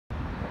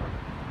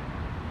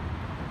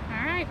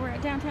We're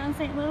at downtown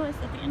St. Louis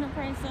at the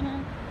Enterprise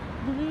Center.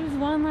 Blues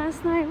won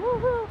last night.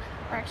 Woohoo!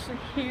 We're actually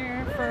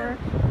here for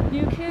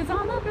New Kids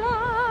on the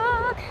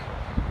Block.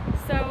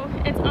 So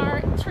it's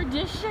our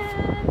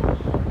tradition.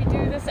 We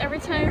do this every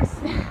time.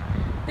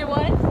 Do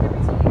what?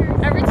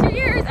 Every 2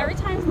 years. Every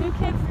time New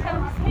Kids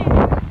comes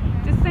here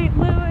to St.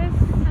 Louis,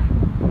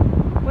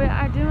 we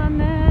are doing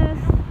this.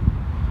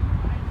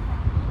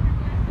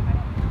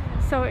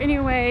 So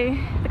anyway,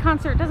 the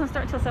concert doesn't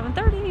start till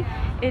 7:30.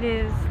 It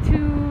is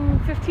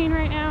 2:15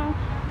 right now.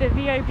 The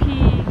VIP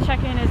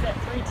check-in is at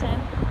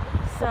 3:10.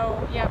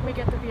 So yeah, we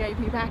get the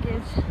VIP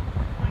package.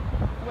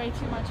 Way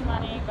too much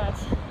money,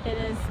 but it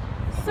is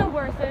so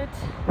worth it.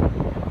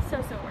 So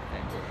worth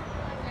it.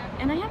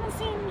 And I haven't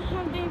seen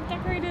how they've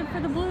decorated for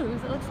the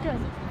Blues. It looks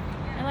good.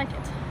 I like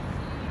it.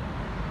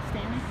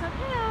 Stanley Cup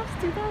Halves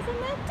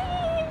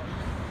 2019.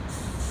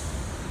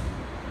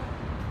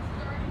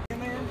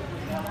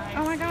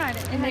 Oh my god,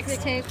 A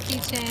mixtape,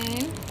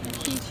 keychain. A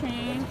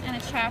keychain and a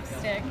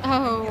chapstick.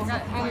 Oh,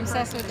 I'm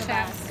obsessed with the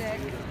chapstick.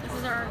 This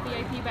is our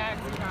VIP bag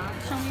we got.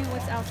 Show me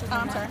what's else.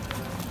 I'm sorry.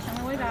 Show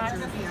me what we got.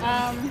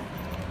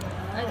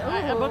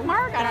 A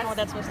bookmark? I don't know what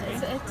that's supposed to be.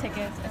 It's a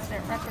ticket. It's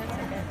their record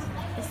ticket.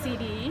 A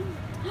CD.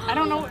 I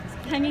don't know.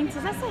 Hanging.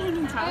 Does that say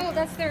hanging top? Oh,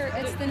 it's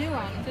the new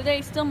one. Do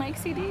they still make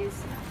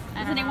CDs?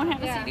 Does anyone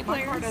have a CD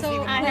player?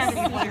 So I have a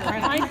CD player.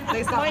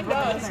 Mine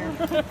does.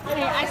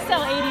 Hey, I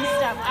sell 80s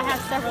stuff. I have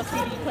several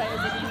CD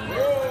players if you need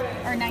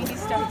it. Or 90s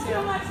stuff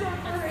too.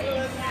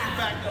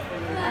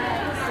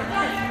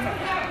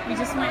 We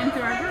just went in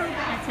through our group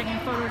and taking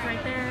photos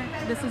right there.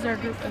 This is our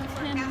group of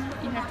 10.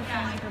 You have to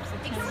find the groups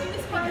of 10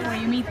 before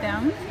you meet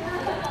them.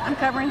 I'm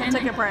covering the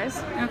ticket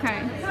price.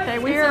 Okay. Okay,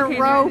 we're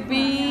row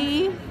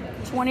B,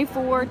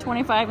 24,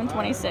 25, and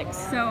 26.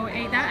 So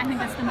I think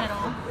that's the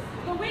middle.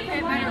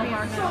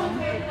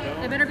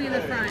 It better be in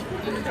the front.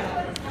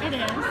 It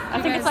is.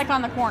 I think it's like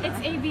on the corner. It's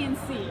A, B, and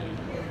C.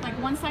 Like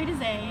one side is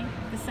A,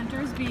 the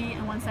center is B,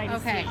 and one side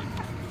is C.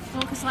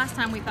 Well, because last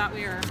time we thought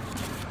we were.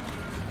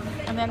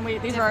 And then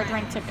these are our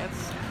drink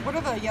tickets. What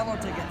are the yellow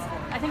tickets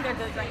for? I think they're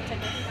the drink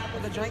tickets. For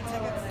the drink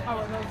tickets? Oh,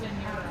 are those in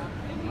here?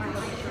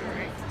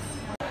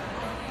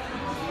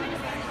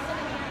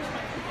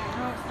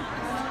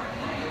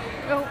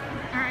 Oh,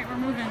 alright, we're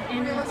moving.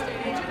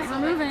 We're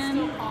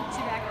moving.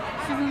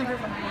 She's in the group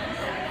behind us.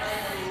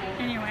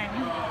 Anyway,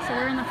 so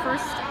we're in the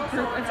first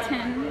group of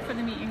 10 for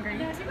the meet and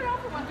greet.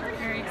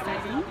 Very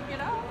exciting.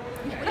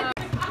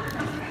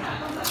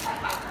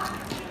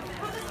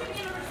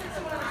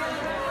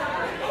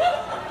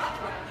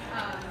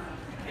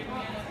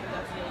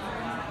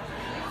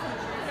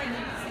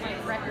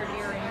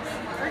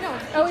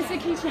 Oh, it's a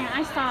keychain.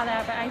 I saw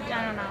that, but I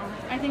don't know.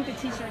 I think the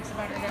t-shirt's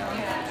better though.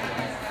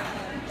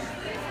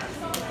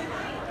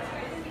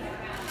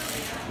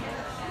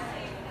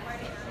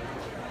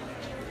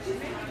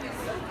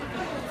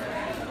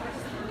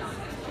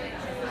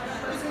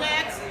 Who's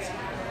next?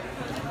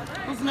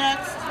 Who's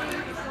next?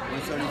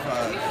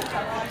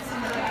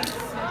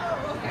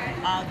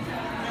 175.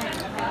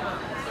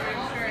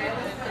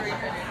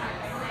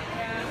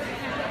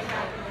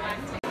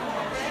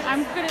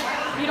 I'm good at,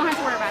 you don't have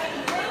to worry about it.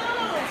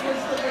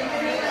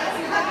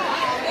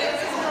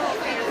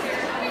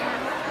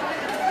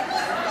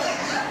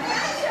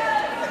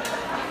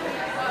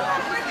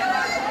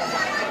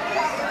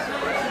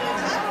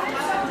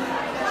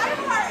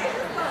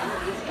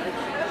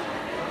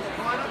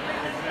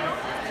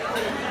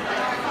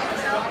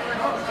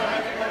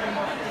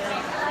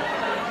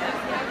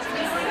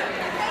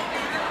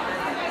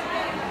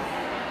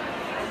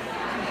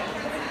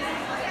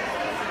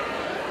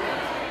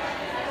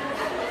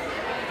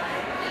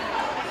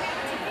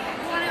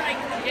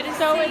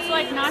 So it's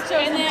like nachos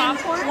and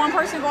popcorn? One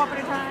person go up at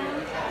a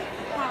time.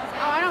 Oh,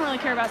 I don't really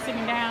care about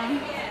sitting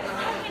down.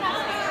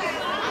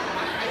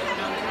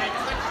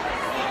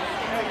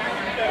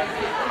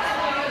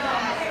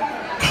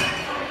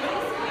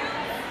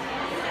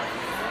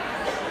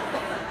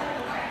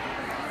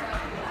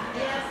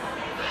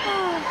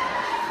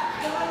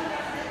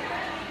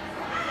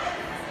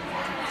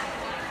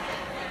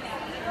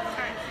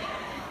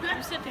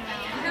 I'm sitting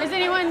down. Is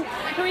anyone,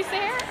 can we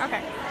stay here?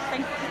 Okay,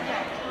 thank you.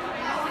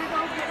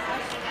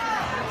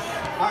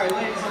 All right,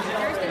 ladies and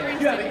gentlemen,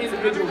 you have an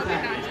individual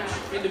package.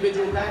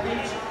 Individual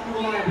package, you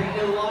will line in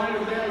the line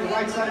over there on the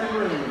right side of the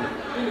room.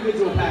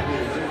 Individual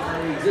package, there's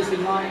an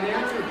existing line there,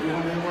 if you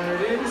want to know where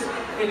it is.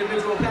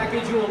 Individual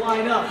package, you will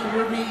line up for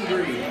your meet and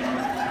greet.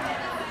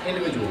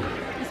 Individual.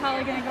 Is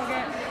Holly gonna go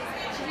get?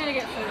 She's gonna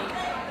get food.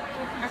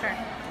 Okay.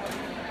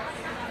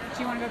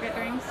 Do you want to go get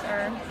drinks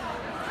or?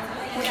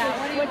 Yeah.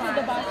 What did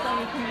the boss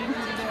lady come in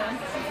to do?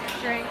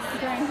 Drinks.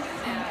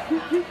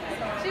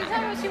 She didn't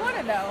tell me what she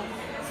wanted though.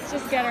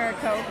 Just get her a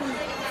Coke.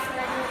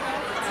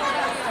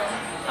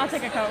 I'll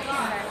take a Coke.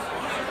 Okay.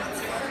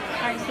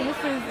 Alright, so this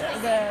is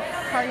the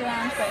party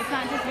lounge, but it's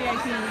not just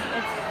VIP.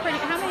 It's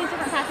pretty. How many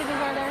different packages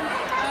are there?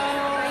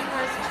 Oh,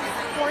 there's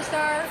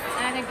 4-star,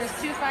 and I think there's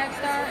 2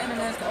 5-star, and then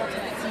there's the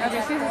ultimate. So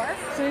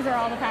these are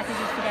all the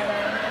packages together.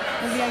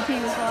 The VIP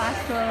was the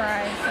last to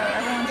arrive, so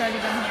everyone's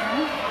already been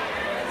here.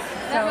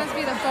 That must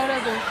be the photo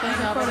booth thing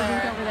There's a over photo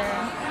booth there. over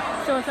there.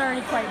 So it's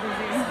already quite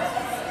busy.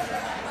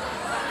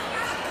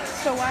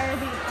 So why are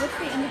what's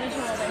the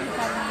individual that you're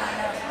talking about?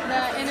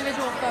 The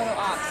individual photo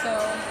ops. So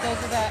those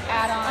are the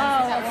add-ons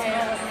Oh, that okay.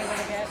 we're able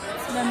to get.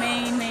 The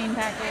main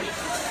package.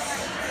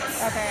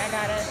 Okay, I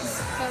got it.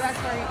 So that's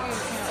where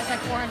it's like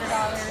 $400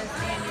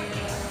 and you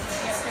get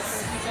a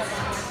picture with each of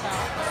them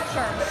yourself.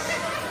 Sure. And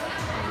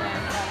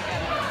then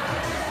get it.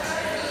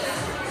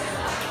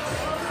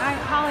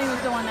 Holly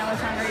was the one that was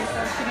hungry, so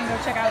she can go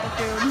check out the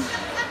food.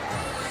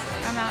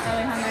 I'm not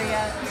really hungry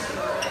yet.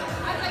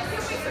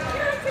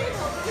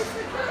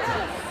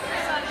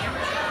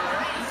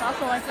 It's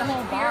also like the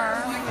whole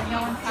bar. Like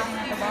no one's sitting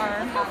at the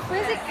bar. How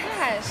crazy,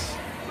 gosh.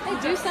 They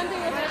do something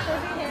with their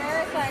frizzy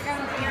hair. It's like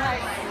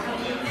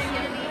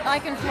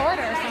like in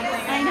Florida or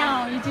something. I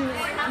know, you do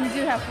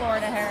have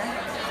Florida hair.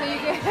 So you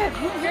get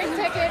drink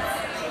tickets.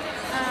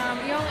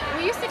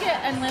 We used to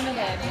get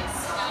unlimited,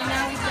 and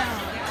now we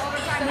don't.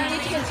 So we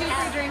each get 2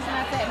 free drinks and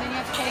that's it, and then you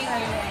have to pay for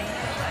everything.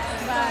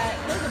 But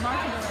There's a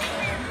bartender right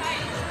there.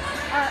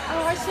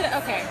 I should.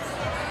 Okay,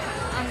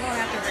 I'm going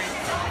after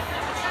drinks.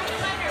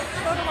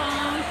 Go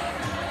along.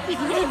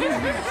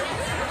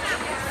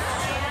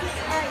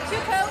 All right,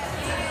 2 Cokes.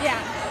 Yeah.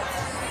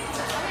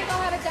 I'm gonna go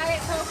have a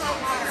Diet Coke or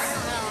water.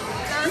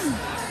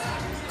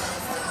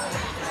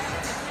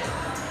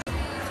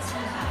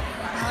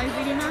 Holly's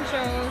eating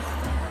nachos.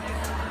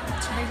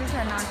 They just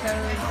had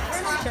nachos,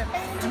 chips,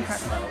 and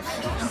pretzels,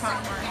 and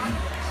popcorn.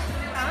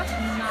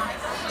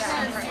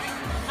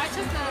 I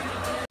took them.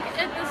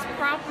 At this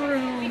prop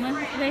room,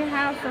 they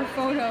have for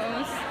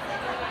photos.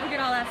 Look at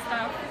all that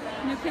stuff.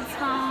 New Kids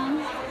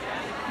phone,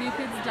 New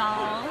Kids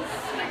dolls,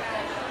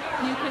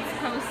 New Kids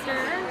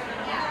poster.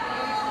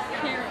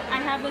 Here, I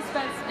have this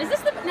bed. Is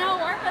this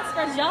our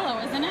bedspread's yellow,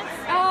 isn't it?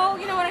 Oh,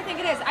 you know what I think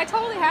it is? I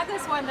totally had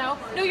this one though.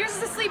 No, yours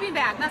is a sleeping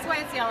bag. That's why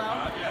it's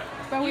yellow.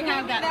 But we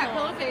have that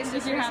pillowcase.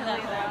 Did you have that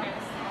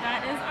pillowcase?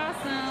 That is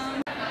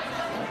awesome.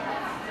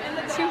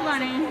 Too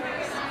funny.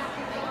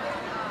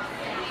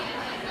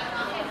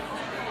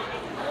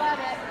 Love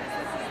it.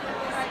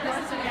 Right, this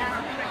is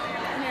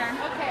Here.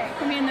 okay.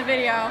 Put me in the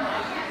video.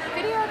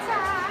 Video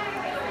time.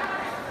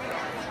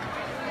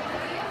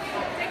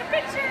 Take a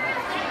picture.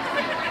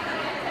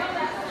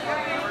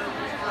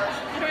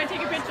 How do I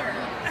take a picture?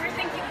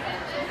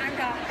 I'm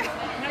gone.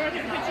 How do I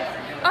take a picture?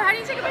 Oh, how do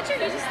you take a picture?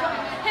 You just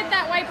hit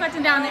that white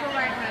button down there.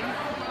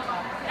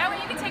 That way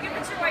you can take a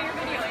picture while you're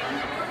videoing.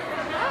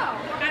 Oh.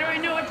 How do I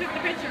know I took the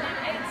picture?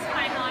 It's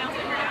fine, I'll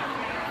figure it out.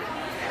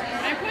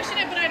 I'm pushing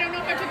it, but I don't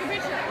know if I took a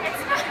picture.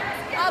 It's fine.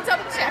 I'll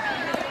double check.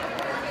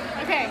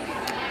 Okay.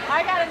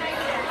 I got an idea.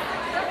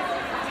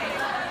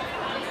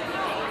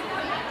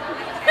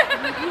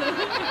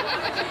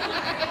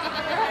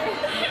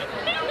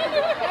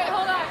 Wait,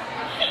 hold on.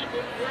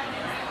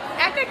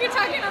 Act like you're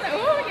talking on the.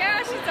 Oh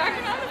yeah, she's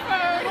talking on the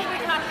phone. Oh my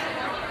gosh.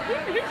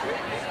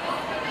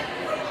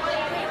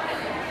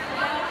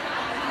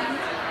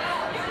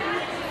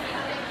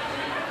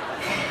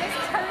 It's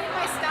turning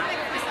my stomach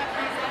for some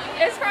reason.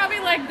 It's probably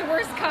like the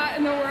worst cot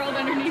in the world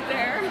underneath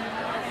there.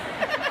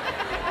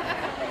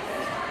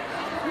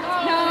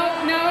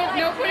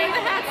 No putting the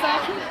hats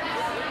up.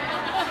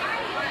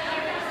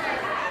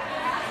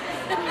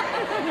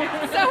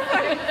 So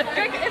funny.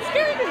 It's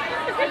good.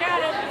 I got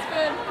it. It's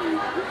good.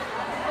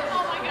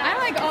 Oh my god. I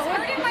like all of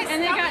Turning my and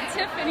they got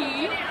stomach.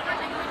 Tiffany.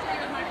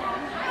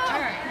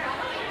 Alright.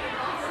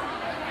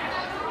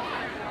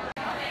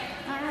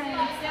 Alright,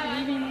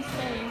 leaving the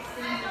space.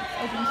 It's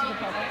open to the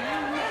public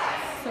now.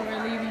 So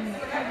we're leaving the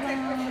pub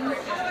lounge.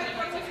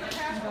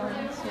 I'm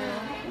going to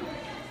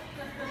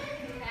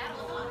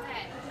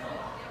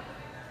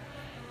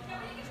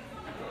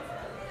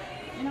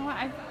you know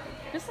what?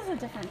 This is a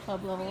different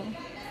club level.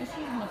 This is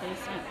in the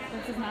basement.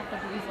 This is not the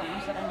blues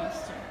lounge that I'm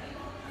used to.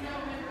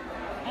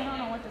 I don't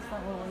know what this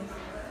level is.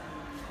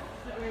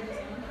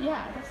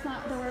 Yeah, that's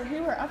not the word. We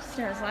were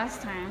upstairs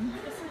last time.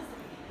 This is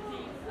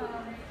the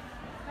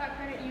Scott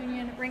Credit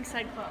Union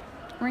Ringside Club.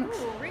 Scott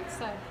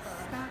Ringside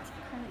Club.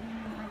 Credit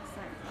Union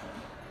Ringside Club.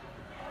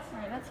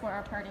 Alright, that's where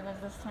our party was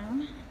this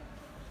time.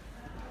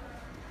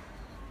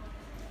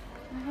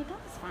 Alright, that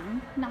was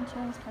fun.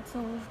 Nachos,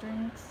 pretzels,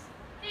 drinks.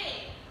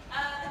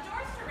 The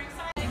doors to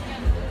Ringside.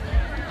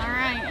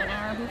 Alright, an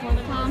hour before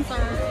the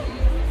concert.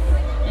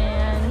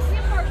 And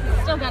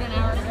still got an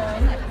hour to go.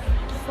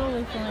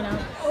 Slowly filling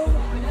up.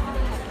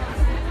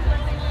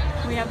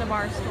 We have the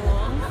bar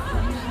stools.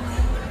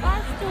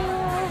 Bar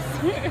stools!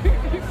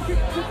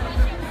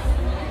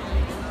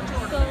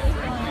 Slowly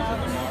filling up.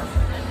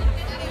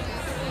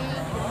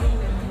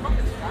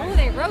 Oh,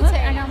 they Look,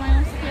 rotate. I got my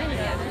own security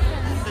guard.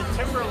 The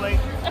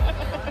Timberlake.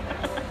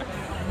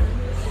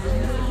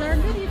 This is our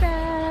goodie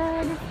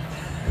bag.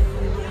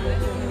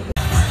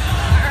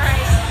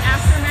 Alright,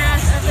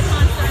 aftermath of the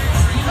concert.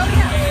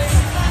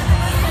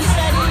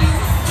 Confetti,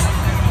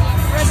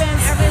 ribbon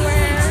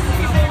everywhere,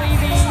 people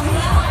leaving.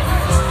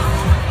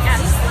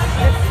 Yes,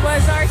 this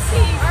was our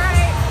seat.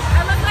 Alright,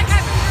 I look like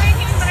I've been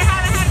drinking, but I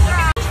haven't had a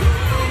drop.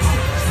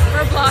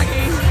 We're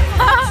vlogging.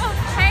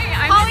 Hey,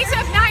 Holly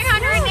took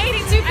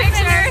 982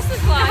 pictures.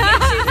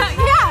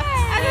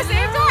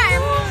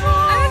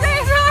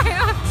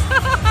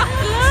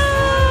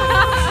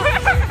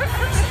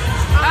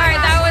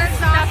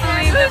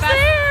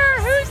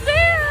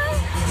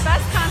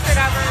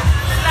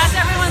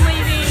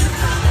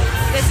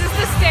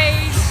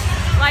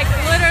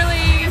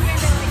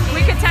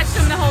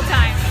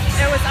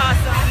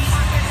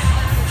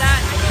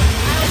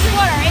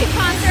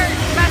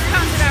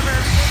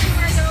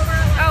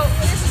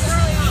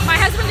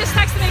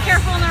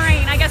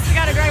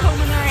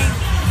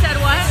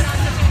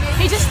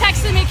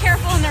 actually be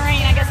careful in the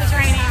rain. I guess it's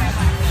raining.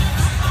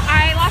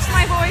 I lost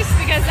my voice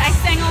because I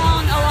sang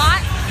along a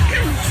lot.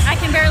 I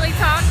can barely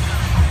talk.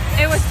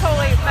 It was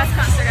totally the best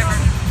concert ever.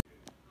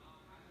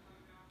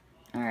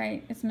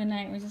 Alright, it's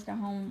midnight. We just got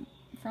home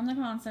from the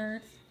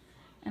concert.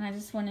 And I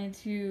just wanted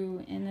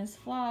to, in this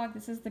vlog,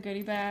 this is the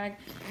goodie bag.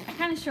 I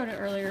kind of showed it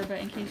earlier, but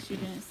in case you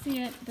didn't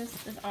see it,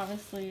 this is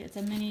obviously, it's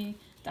a mini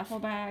duffel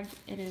bag.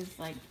 It is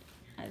like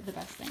the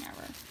best thing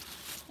ever.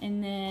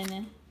 And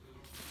then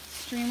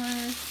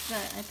streamers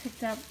that I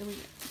picked up.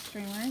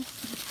 Streamers.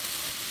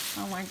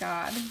 Oh my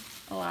god,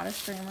 a lot of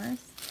streamers.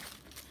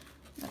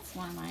 That's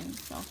one of my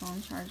cell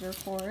phone charger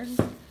cords.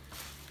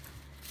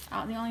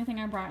 The only thing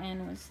I brought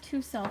in was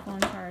 2 cell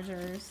phone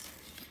chargers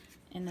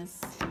in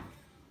this.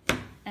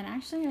 And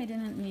actually I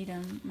didn't need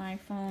them. My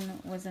phone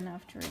was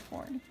enough to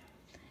record.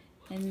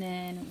 And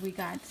then we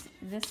got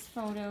this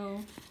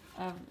photo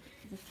of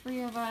the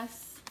 3 of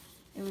us.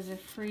 It was a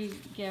free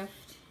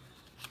gift.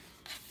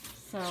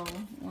 So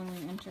when we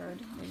entered,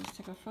 we just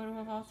took a photo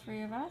of all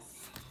 3 of us.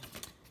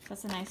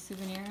 That's a nice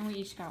souvenir, and we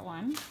each got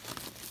one.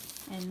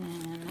 And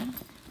then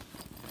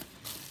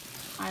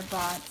I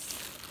bought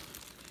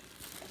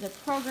the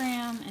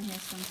program, and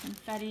here's some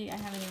confetti. I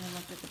haven't even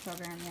looked at the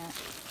program yet.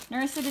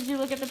 Narissa, did you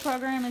look at the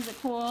program? Is it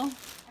cool? I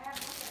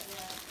haven't looked at it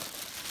yet.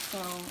 So,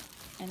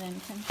 and then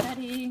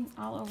confetti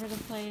all over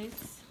the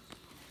place.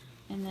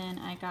 And then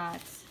I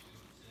got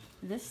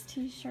this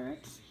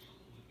t-shirt.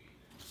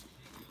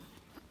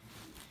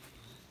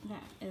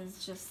 That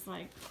is just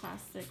like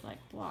plastic, like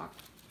block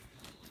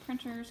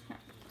printers,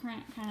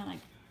 kind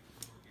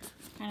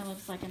of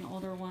looks like an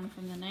older one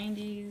from the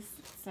 90s.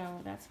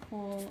 So that's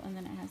cool. And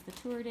then it has the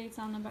tour dates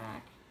on the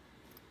back.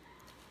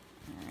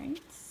 All right.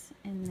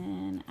 And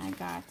then I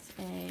got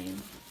a,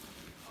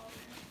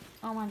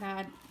 oh my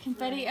god,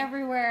 confetti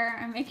everywhere.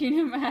 I'm making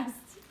a mess.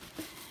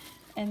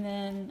 And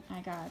then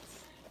I got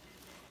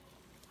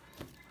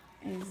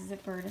a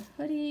zippered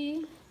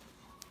hoodie.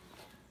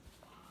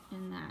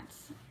 And that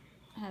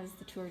has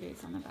the tour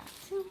dates on the back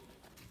too.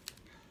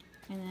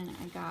 And then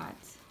I got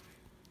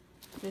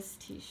this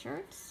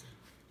t-shirt.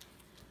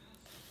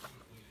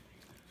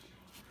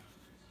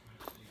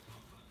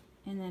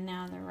 And then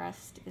now the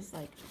rest is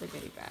like the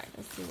goodie bag.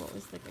 Let's see, what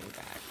was the goodie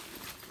bag?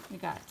 We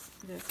got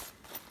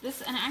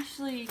this, and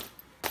actually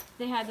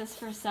they had this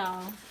for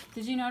sale.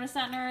 Did you notice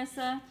that,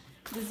 Narissa?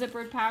 The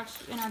zippered pouch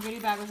in our goodie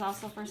bag was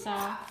also for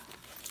sale,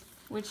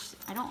 which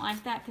I don't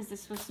like that because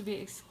it's supposed to be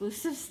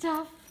exclusive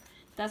stuff.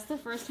 That's the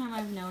first time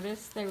I've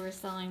noticed they were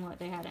selling what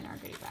they had in our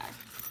goodie bag.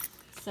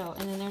 So,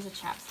 and then there's a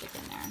chapstick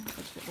in there,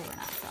 which they were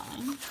not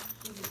selling.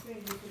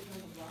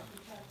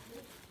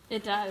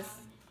 It does.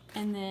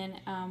 And then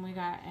we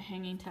got a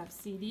hanging top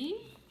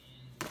CD,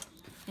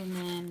 and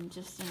then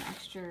just an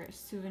extra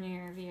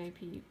souvenir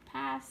VIP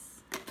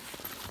pass,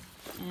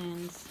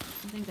 and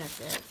I think that's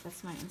it.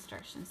 That's my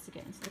instructions to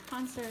get into the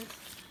concert.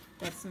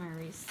 That's my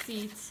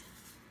receipt,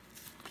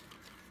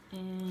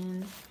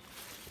 and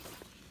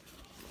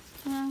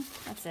well,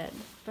 that's it.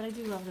 But I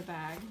do love the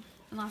bag,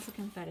 and lots of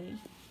confetti.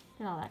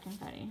 Look at all that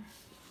confetti.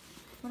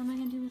 What am I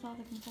gonna do with all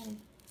the confetti?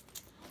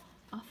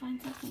 I'll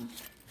find something.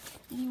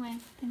 Anyway,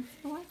 thanks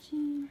for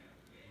watching.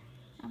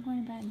 I'm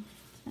going to bed.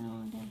 It's been a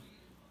long day.